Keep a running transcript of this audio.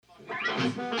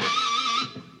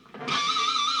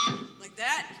Like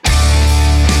that?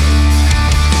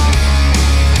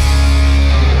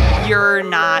 You're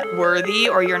not worthy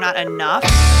or you're not enough.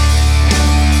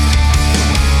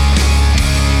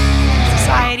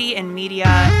 Society and media.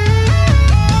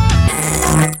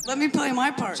 Let me play my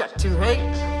part. Check 2, hey.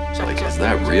 Like, is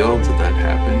that real? Did that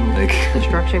happen? Like, The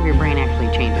structure of your brain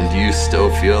actually changes. and do you still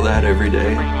feel that every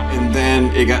day? And then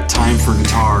it got time for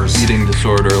guitars. Eating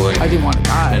disorder, like I didn't want to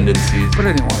die, tendencies. but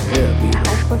I didn't want to live either.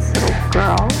 Helpless little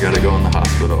girl. You gotta go in the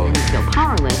hospital. You feel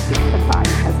powerless because the body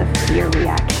has a fear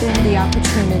reaction. The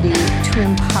opportunity to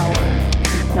empower.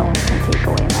 No one can take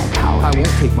away my power. I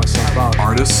won't take myself out.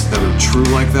 Artists that are true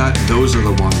like that, those are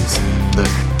the ones that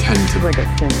tend to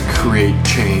Addiction. create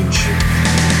change.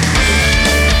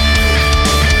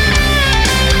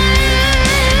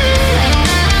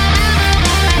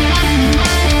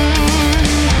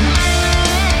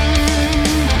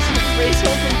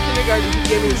 Rachel from kindergarten who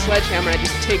gave me the sledgehammer and I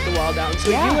just take the wall down. So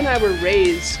you and I were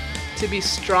raised to be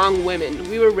strong women.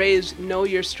 We were raised, know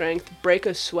your strength, break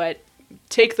a sweat,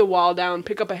 take the wall down,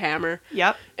 pick up a hammer.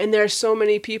 Yep. And there are so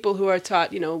many people who are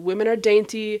taught, women are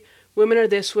dainty, women are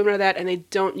this, women are that, and they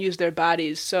don't use their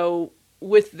bodies. So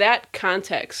with that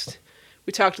context,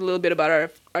 we talked a little bit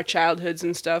about our childhoods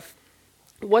and stuff.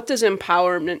 What does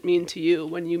empowerment mean to you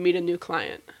when you meet a new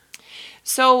client?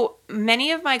 So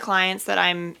many of my clients that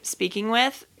I'm speaking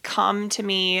with come to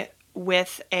me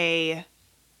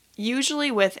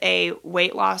usually with a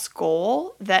weight loss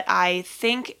goal that I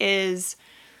think is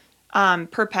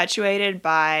perpetuated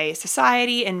by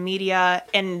society and media.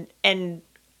 And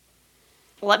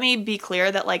let me be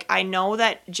clear that, like, I know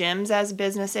that gyms as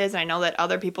businesses, and I know that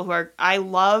other people I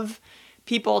love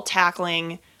people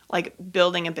tackling, like,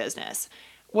 building a business.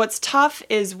 What's tough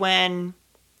is when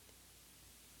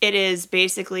it is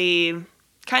basically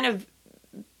kind of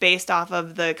based off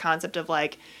of the concept of,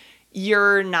 like,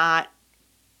 you're not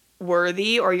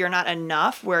worthy or you're not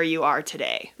enough where you are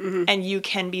today. Mm-hmm. And you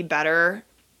can be better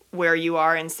where you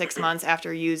are in 6 months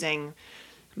after using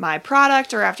my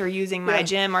product or after using my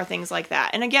gym or things like that.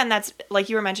 And again, that's, like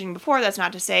you were mentioning before, that's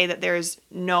not to say that there's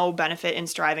no benefit in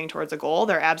striving towards a goal.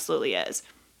 There absolutely is.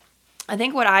 I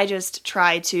think what I just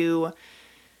try to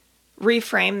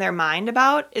reframe their mind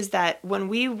about is that when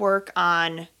we work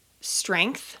on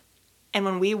strength and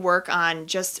when we work on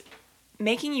just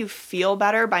making you feel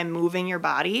better by moving your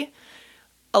body,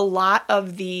 a lot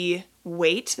of the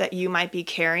weight that you might be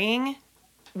carrying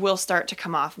will start to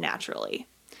come off naturally.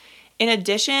 In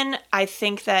addition, I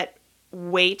think that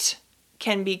weight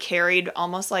can be carried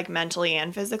almost like mentally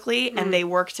and physically, and they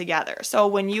work together. So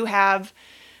when you have,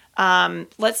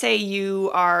 let's say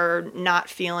you are not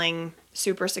feeling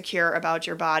super secure about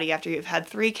your body after you've had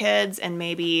 3 kids, and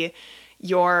maybe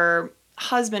your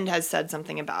husband has said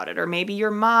something about it, or maybe your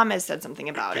mom has said something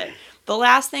about it. The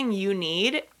last thing you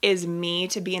need is me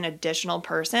to be an additional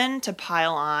person to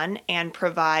pile on and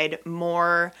provide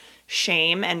more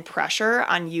shame and pressure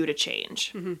on you to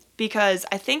change. Mm-hmm. Because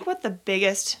I think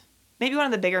maybe one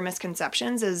of the bigger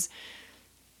misconceptions is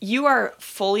you are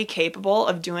fully capable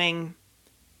of doing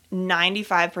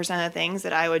 95% of the things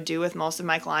that I would do with most of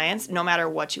my clients, no matter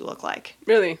what you look like.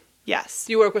 Really? Yes.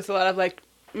 Do you work with a lot of, like,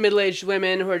 middle-aged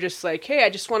women who are just like, hey, I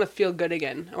just want to feel good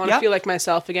again. I want to feel like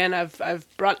myself again. I've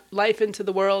brought life into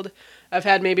the world. I've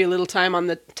had maybe a little time on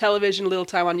the television, a little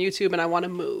time on YouTube, and I want to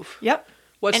move. Yep.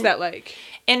 What's that like?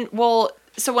 And well,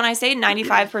 so when I say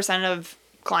 95% of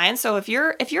clients, so if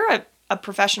you're a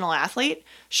professional athlete,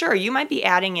 sure, you might be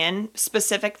adding in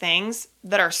specific things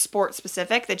that are sport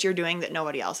specific that you're doing that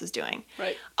nobody else is doing.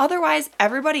 Right. Otherwise,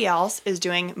 everybody else is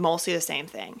doing mostly the same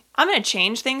thing. I'm going to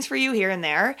change things for you here and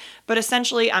there, but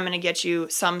essentially I'm going to get you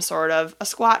some sort of a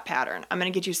squat pattern. I'm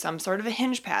going to get you some sort of a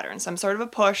hinge pattern, some sort of a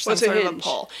push, some sort of a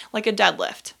pull, like a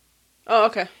deadlift. Oh,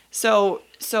 okay. So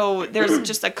there's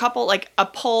just a couple, like a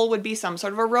pull would be some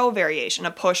sort of a row variation.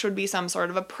 A push would be some sort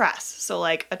of a press. So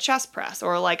like a chest press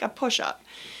or like a push-up.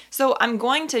 So I'm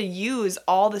going to use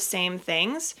all the same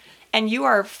things, and you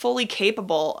are fully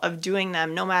capable of doing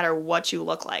them no matter what you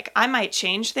look like. I might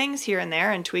change things here and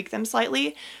there and tweak them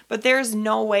slightly, but there's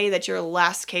no way that you're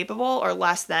less capable or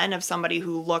less than of somebody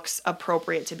who looks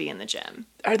appropriate to be in the gym.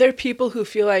 Are there people who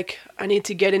feel like I need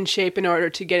to get in shape in order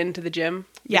to get into the gym?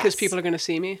 Yes. Because people are going to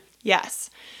see me? Yes.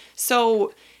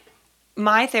 So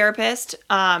my therapist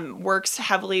works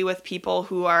heavily with people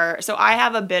who are, so I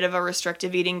have a bit of a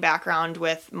restrictive eating background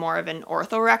with more of an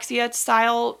orthorexia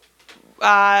style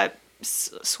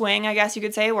swing, I guess you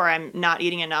could say, where I'm not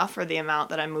eating enough for the amount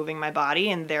that I'm moving my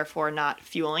body and therefore not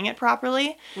fueling it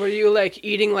properly. Were you like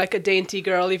eating like a dainty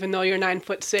girl, even though you're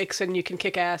 9'6" and you can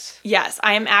kick ass? Yes,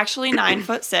 I am actually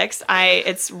 9'6".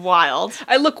 It's wild.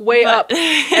 I look way up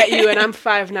at you, and I'm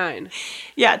 5'9".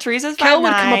 Yeah, Teresa's 5'9". Kel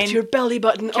would come up to your belly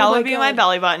button. Kel oh would be my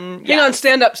belly button. Hang on,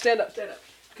 stand up.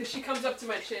 Because she comes up to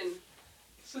my chin.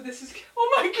 So this is...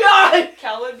 Oh my god!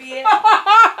 Kel would be...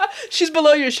 She's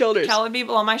below your shoulders. Kel would be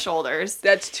below my shoulders.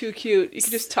 That's too cute. You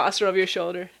can just toss her over your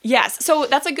shoulder. Yes, so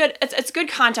that's a good... It's good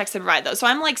context to provide, though. So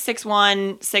I'm like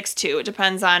 6'1", 6'2". It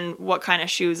depends on what kind of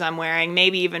shoes I'm wearing.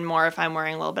 Maybe even more if I'm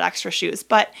wearing a little bit extra shoes.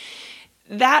 But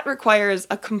that requires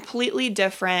a completely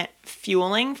different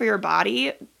fueling for your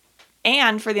body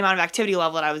and for the amount of activity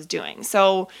level that I was doing.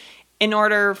 So in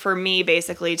order for me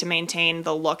basically to maintain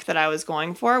the look that I was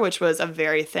going for, which was a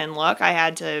very thin look, I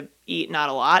had to eat not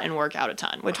a lot and work out a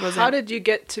ton, which was... How did you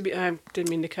get to be... I didn't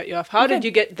mean to cut you off. How did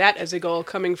you get that as a goal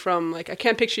coming from... Like, I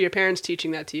can't picture your parents teaching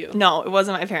that to you. No, it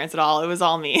wasn't my parents at all. It was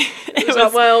all me. It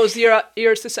was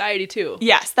your society too.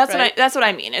 Yes, that's right? that's what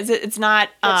I mean. It's not...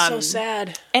 That's so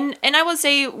sad. And I will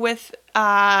say with...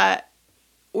 I'm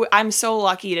so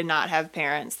lucky to not have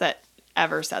parents that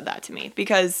ever said that to me,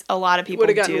 because a lot of people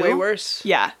would have gotten way worse.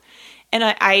 Yeah. And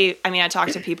I mean, I talk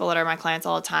to people that are my clients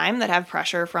all the time that have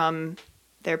pressure from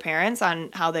their parents on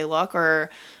how they look or,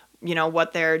 you know,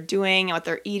 what they're doing, what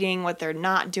they're eating, what they're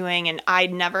not doing. And I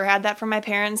never had that from my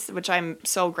parents, which I'm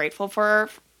so grateful for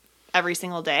every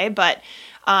single day. But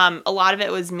a lot of it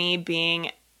was me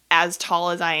being as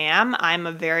tall as I am. I'm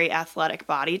a very athletic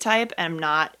body type and I'm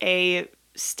not a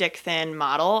stick thin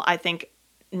model. I think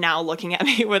now looking at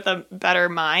me with a better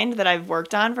mind that I've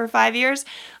worked on for 5 years,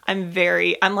 I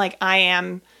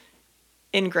am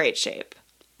in great shape.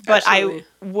 But Absolutely.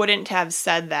 I wouldn't have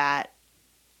said that,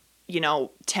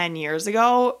 10 years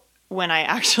ago when I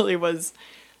actually was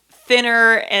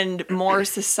thinner and more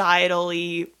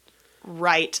societally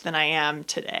right than I am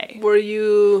today. Were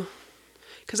you...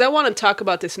 Because I want to talk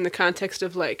about this in the context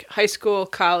of like high school,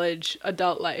 college,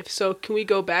 adult life. So can we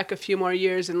go back a few more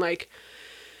years and like...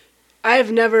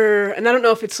 I've never, and I don't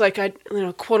know if it's like,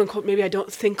 quote unquote, maybe I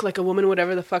don't think like a woman,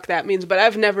 whatever the fuck that means, but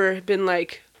I've never been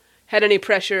like, had any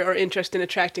pressure or interest in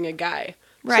attracting a guy.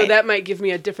 Right. So that might give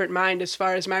me a different mind as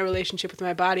far as my relationship with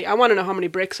my body. I want to know how many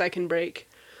bricks I can break.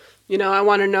 I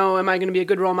want to know, am I going to be a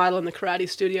good role model in the karate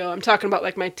studio? I'm talking about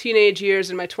like my teenage years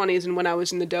and my 20s and when I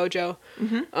was in the dojo.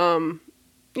 Mm-hmm.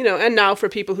 And now for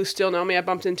people who still know me, I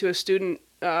bumped into a student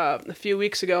a few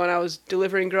weeks ago and I was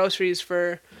delivering groceries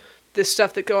for this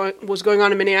stuff that was going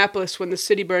on in Minneapolis when the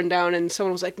city burned down, and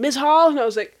someone was like, "Ms. Hall," and I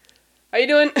was like, "How you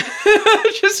doing?"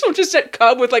 just at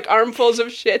Cub with like armfuls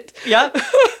of shit. Yep.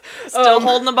 Still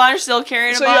holding a bunch, still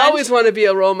carrying a bunch. So you always want to be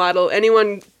a role model.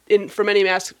 Anyone from any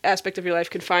aspect of your life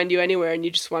can find you anywhere, and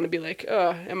you just want to be like,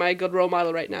 "Oh, am I a good role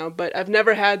model right now?" But I've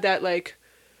never had that like,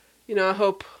 I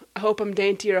hope I'm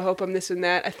dainty or I hope I'm this and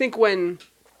that. I think when,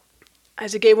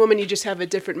 as a gay woman, you just have a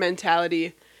different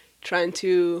mentality, trying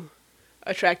to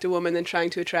attract a woman than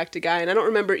trying to attract a guy. And I don't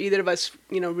remember either of us,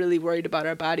 really worried about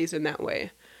our bodies in that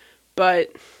way.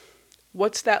 But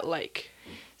what's that like?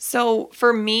 So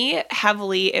for me,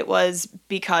 heavily, it was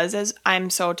because as I'm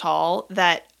so tall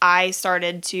that I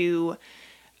started to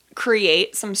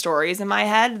create some stories in my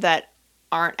head that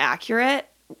aren't accurate,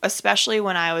 especially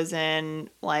when I was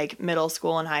in like middle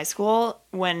school and high school,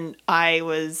 when I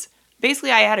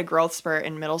had a growth spurt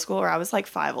in middle school where I was like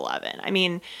 5'11". I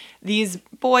mean, these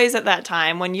boys at that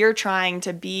time, when you're trying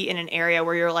to be in an area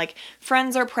where you're like,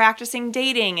 friends are practicing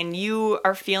dating and you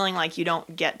are feeling like you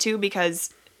don't get to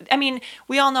because, I mean,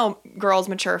 we all know girls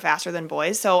mature faster than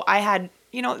boys. So I had,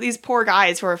 these poor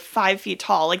guys who are 5 feet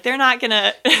tall. Like, they're not going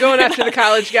to... Going after the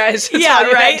college guys. Yeah,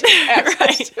 right?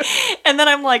 Right. And then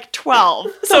I'm like 12.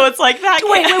 So it's like that.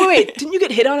 Wait. Didn't you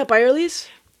get hit on at Byerly's?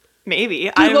 Maybe.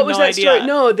 Dude, I have what was no that idea. story?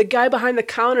 No, the guy behind the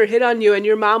counter hit on you and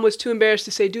your mom was too embarrassed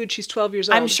to say, dude, she's 12 years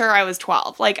old. I'm sure I was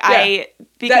 12. Like, yeah,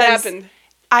 because that happened.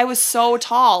 I was so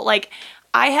tall. Like,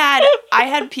 I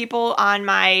had people on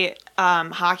my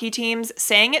hockey teams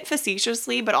saying it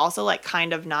facetiously, but also like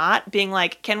kind of not, being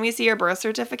like, "Can we see your birth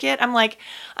certificate?" I'm like,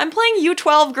 I'm playing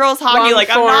U12 girls hockey. Long like,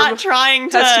 form. I'm not trying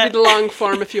to. Has to be the long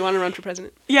form if you want to run for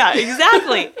president. Yeah,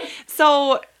 exactly.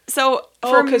 So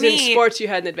for because me, in sports you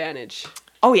had an advantage.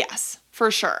 Oh yes, for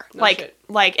sure. No shit.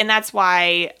 And that's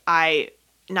why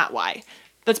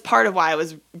that's part of why I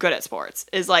was good at sports,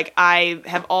 is like I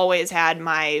have always had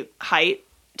my height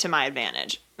to my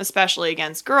advantage, especially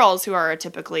against girls who are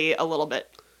typically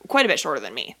quite a bit shorter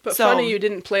than me. But so, funny you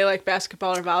didn't play like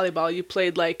basketball or volleyball. You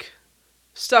played like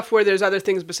stuff where there's other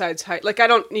things besides height. Like, I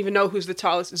don't even know who's the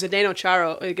tallest. Zdeno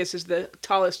Chara, I guess, is the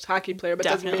tallest hockey player, but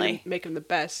doesn't Definitely. really make him the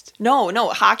best. No,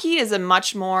 hockey has a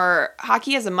much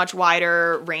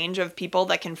wider range of people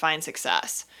that can find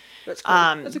success. That's cool.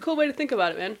 That's a cool way to think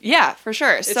about it, man. Yeah, for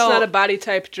sure. It's not a body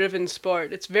type driven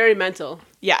sport. It's very mental.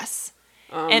 Yes.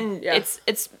 And yeah.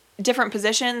 it's different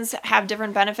positions have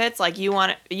different benefits. Like you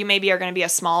maybe are going to be a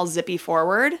small zippy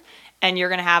forward and you're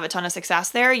going to have a ton of success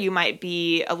there. You might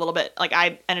be a little bit like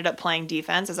I ended up playing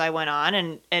defense as I went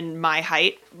on and my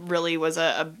height really was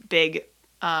a big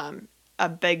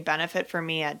benefit for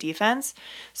me at defense.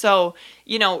 So,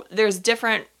 there's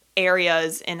different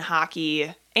areas in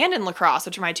hockey and in lacrosse,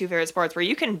 which are my two favorite sports, where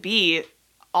you can be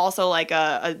also like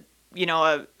a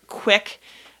quick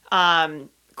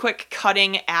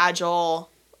cutting, agile,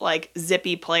 like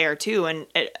zippy player too, and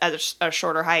at a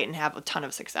shorter height and have a ton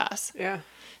of success. Yeah.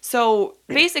 So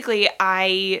basically,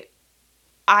 I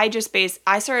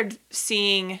started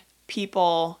seeing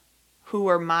people who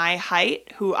were my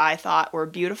height, who I thought were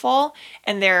beautiful,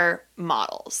 and they're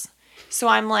models. So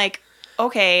I'm like,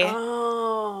 okay.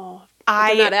 Oh.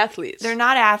 They're not athletes. They're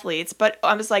not athletes, but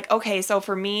I was like, okay, so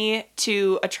for me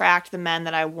to attract the men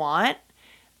that I want,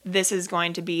 this is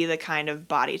going to be the kind of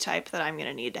body type that I'm going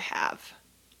to need to have.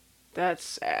 That's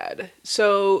sad.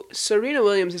 So Serena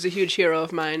Williams is a huge hero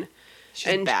of mine.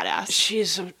 She's badass.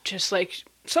 She's just like,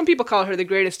 some people call her the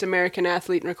greatest American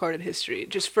athlete in recorded history.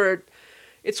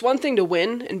 It's one thing to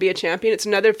win and be a champion. It's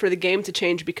another for the game to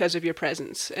change because of your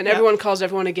presence. And everyone calls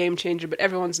everyone a game changer, but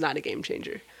everyone's not a game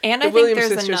changer. And the I think Williams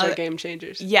there's sisters another are game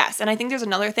changers. Yes, and I think there's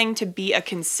another thing to be a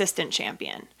consistent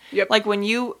champion. Yep. Like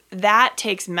that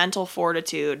takes mental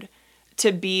fortitude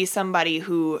to be somebody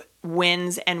who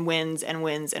wins and wins and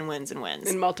wins and wins and wins.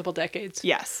 In multiple decades.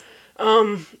 Yes.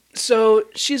 So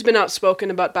she's been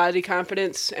outspoken about body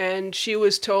confidence, and she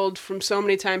was told from so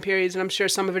many time periods, and I'm sure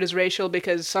some of it is racial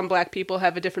because some black people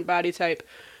have a different body type,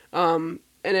 and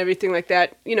everything like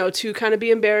that, to kind of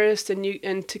be embarrassed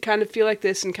and to kind of feel like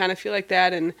this and kind of feel like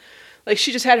that. And like,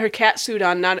 she just had her cat suit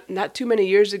on not too many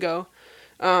years ago,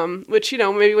 which,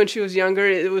 maybe when she was younger,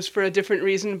 it was for a different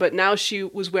reason, but now she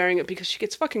was wearing it because she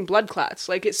gets fucking blood clots.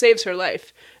 Like, it saves her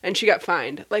life, and she got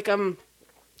fined. Like,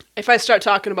 if I start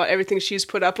talking about everything she's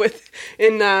put up with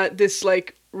in this,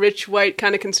 like, rich, white,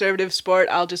 kind of conservative sport,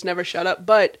 I'll just never shut up.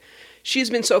 But she's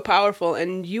been so powerful,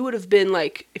 and you would have been,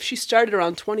 like, if she started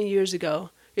around 20 years ago,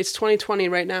 it's 2020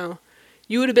 right now,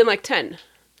 you would have been, like, 10.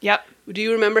 Yep. Do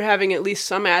you remember having at least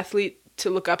some athlete to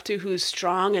look up to who's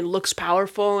strong and looks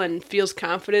powerful and feels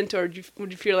confident, or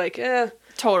would you feel like,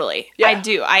 Totally. Yeah. I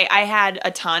do. I had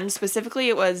a ton.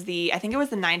 Specifically, I think it was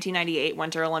the 1998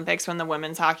 Winter Olympics when the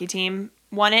women's hockey team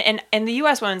won it. And the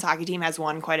U.S. women's hockey team has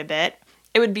won quite a bit.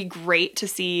 It would be great to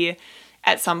see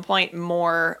at some point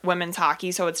more women's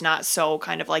hockey, so it's not so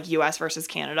kind of like U.S. versus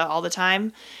Canada all the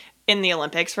time in the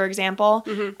Olympics, for example.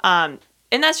 Mm-hmm.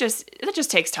 And that just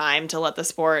takes time to let the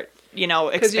sport,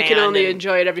 expand. Because you can only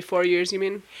enjoy it every 4 years, you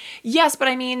mean? Yes, but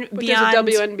I mean, but beyond...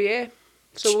 there's a WNBA,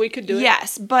 so we could do it.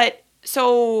 Yes, but...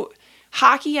 So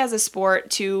hockey as a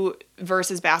sport too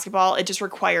versus basketball, it just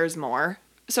requires more.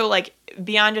 So like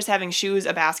beyond just having shoes,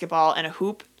 a basketball, and a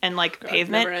hoop and like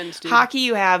pavement, never ends, dude. Hockey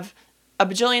you have a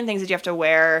bajillion things that you have to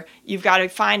wear. You've got to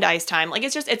find ice time. Like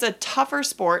it's a tougher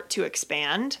sport to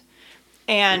expand.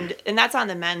 And that's on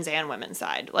the men's and women's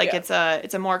side. Like it's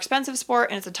a more expensive sport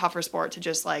and it's a tougher sport to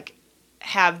just like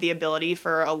have the ability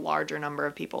for a larger number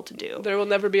of people to do. There will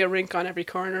never be a rink on every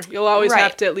corner. You'll always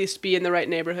have to at least be in the right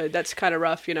neighborhood. That's kind of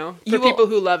rough, for people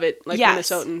who love it, like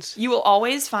Minnesotans. You will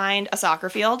always find a soccer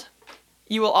field.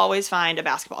 You will always find a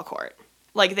basketball court.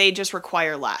 Like, they just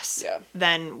require less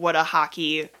than what a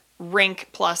hockey rink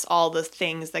plus all the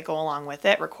things that go along with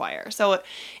it require. So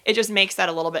it just makes that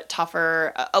a little bit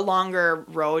tougher, a longer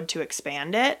road to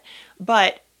expand it.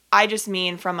 But I just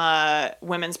mean from a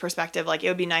women's perspective, like it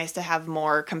would be nice to have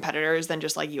more competitors than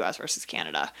just like US versus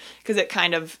Canada. Because it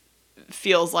kind of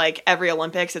feels like every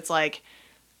Olympics, it's like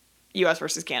US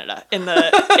versus Canada in the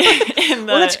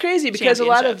well, that's crazy because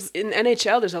in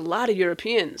NHL, there's a lot of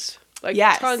Europeans. Like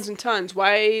tons and tons.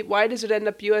 Why does it end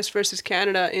up US versus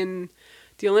Canada in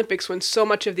the Olympics when so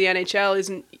much of the NHL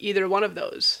isn't either one of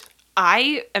those?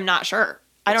 I am not sure.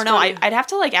 I don't know. I'd have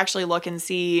to like actually look and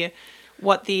see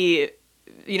what the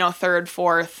third,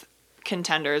 fourth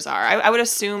contenders are. I would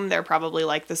assume they're probably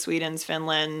like the Swedens,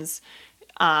 Finlands,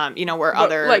 where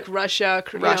other like Russia,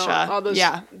 all those,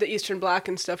 the Eastern Bloc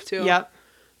and stuff too. Yep.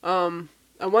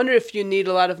 I wonder if you need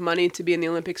a lot of money to be in the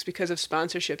Olympics because of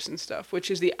sponsorships and stuff,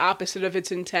 which is the opposite of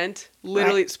its intent.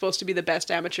 Literally, It's supposed to be the best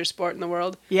amateur sport in the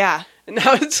world. Yeah. And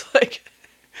now it's like...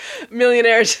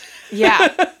 millionaires.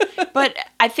 Yeah. But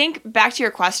I think back to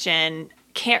your question,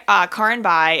 Karin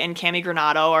Bai and Cami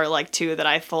Granado are like two that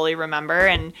I fully remember.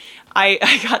 And I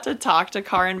got to talk to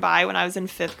Karin Bai when I was in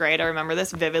 5th grade. I remember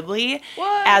this vividly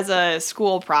as a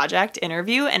school project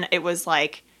interview. And it was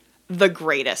like the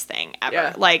greatest thing ever.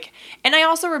 Yeah. Like, and I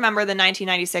also remember the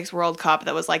 1996 World Cup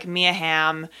that was like Mia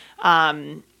Hamm.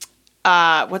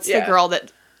 What's the girl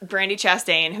that Brandi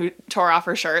Chastain who tore off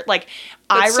her shirt? Like,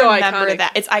 That's I remember so iconic.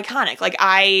 that. It's iconic. Like,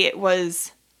 I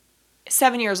was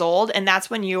 7 years old, and that's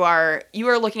when you are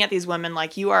looking at these women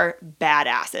like you are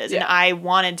badasses, and I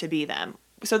wanted to be them.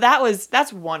 So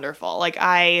that's wonderful. Like,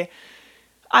 I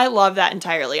love that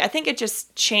entirely. I think it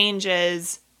just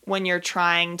changes when you're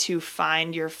trying to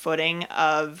find your footing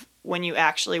of when you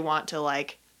actually want to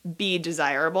like be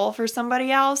desirable for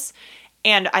somebody else.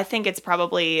 And I think it's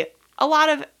probably a lot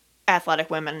of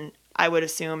athletic women, I would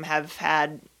assume, have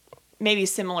had maybe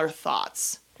similar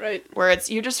thoughts. Right. Where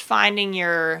you're just finding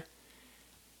your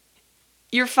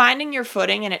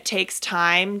footing, and it takes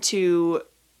time to,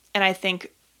 and I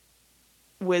think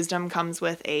wisdom comes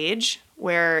with age,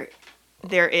 where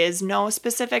there is no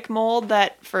specific mold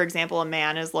that, for example, a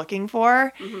man is looking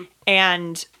for. Mm-hmm.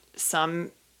 And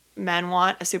some men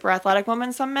want a super athletic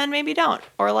woman, some men maybe don't.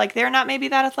 Or like they're not maybe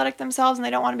that athletic themselves and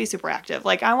they don't want to be super active.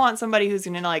 Like, I want somebody who's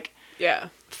going to like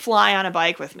fly on a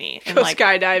bike with me and go like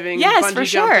skydiving, yes, bungee for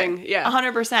sure. jumping. Yeah.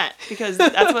 100%, because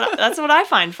that's what I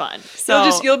find fun.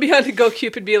 So You'll be on to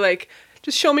GoCupid, be like,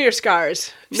 just show me your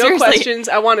scars. No Seriously. questions.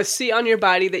 I want to see on your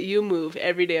body that you move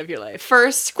every day of your life.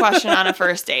 first question on a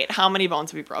first date, how many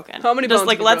bones have you broken? How many Just bones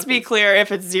like, have you let's broken? be clear,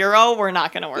 if it's 0, we're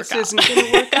not going to work This out. isn't going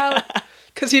to work out.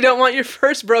 Because you don't want your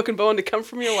first broken bone to come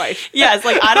from your wife. Yeah, it's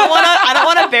like I don't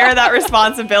want to bear that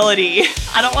responsibility.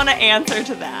 I don't want to answer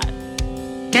to that.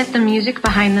 Get the music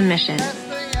behind the mission.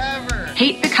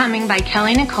 Hate Becoming by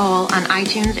Kelly Nicole on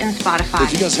iTunes and Spotify.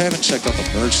 If you guys haven't checked out the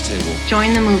merch table,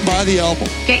 Join the movement. buy the album.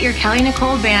 Get your Kelly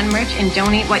Nicole band merch and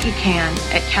donate what you can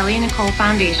at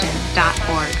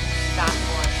kellynicolefoundation.org.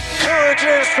 Courage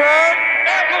is from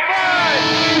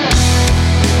Amplified!